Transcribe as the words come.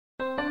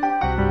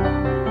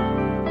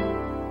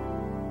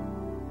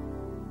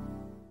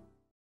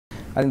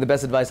I think the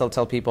best advice I'll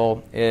tell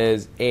people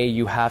is, A,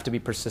 you have to be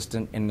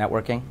persistent in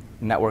networking.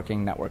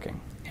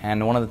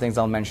 And one of the things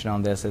I'll mention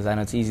on this is, I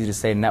know it's easy to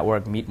say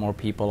network, meet more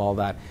people, all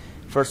that.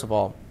 First of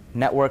all,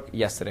 network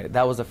yesterday.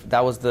 That was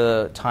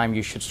the time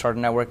you should start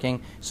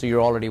networking, so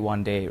you're already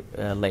one day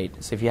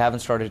late. So if you haven't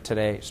started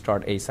today,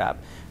 start ASAP.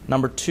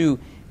 Number two,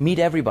 meet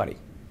everybody.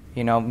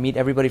 You know, meet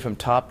everybody from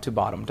top to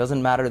bottom.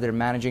 Doesn't matter if they're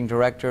managing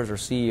directors or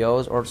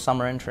CEOs or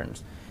summer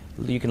interns.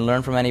 You can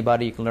learn from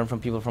anybody. You can learn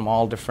from people from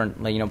all different,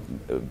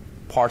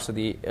 parts of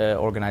the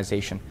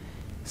organization.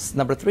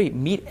 Number three,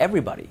 meet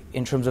everybody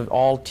in terms of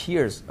all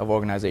tiers of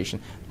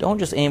organization. Don't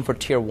just aim for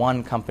tier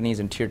 1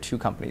 companies and tier 2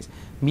 companies.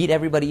 Meet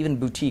everybody, even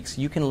boutiques.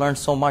 You can learn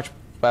so much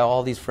by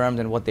all these firms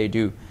and what they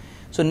do.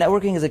 So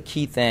networking is a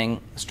key thing.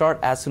 Start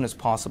as soon as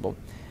possible.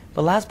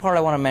 The last part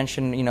I want to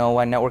mention,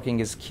 why networking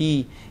is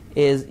key,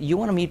 is you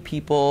want to meet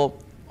people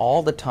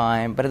all the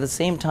time, but at the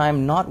same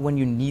time, not when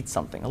you need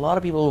something. A lot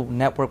of people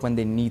network when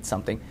they need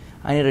something.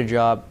 I need a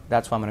job,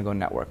 that's why I'm going to go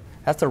network.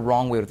 That's the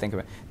wrong way to think of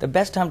it. The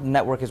best time to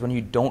network is when you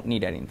don't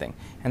need anything.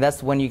 And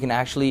that's when you can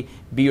actually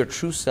be your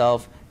true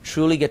self,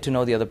 truly get to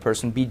know the other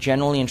person, be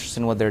genuinely interested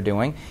in what they're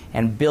doing,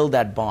 and build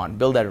that bond,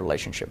 build that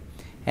relationship.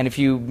 And if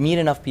you meet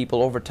enough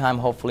people over time,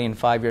 hopefully in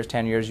 5 years,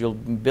 10 years, you'll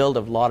build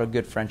a lot of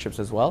good friendships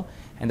as well.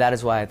 And that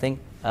is why I think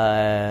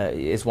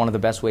is one of the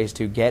best ways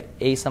to get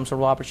some sort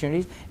of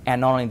opportunities,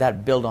 and not only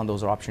that, build on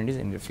those opportunities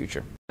in the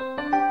future.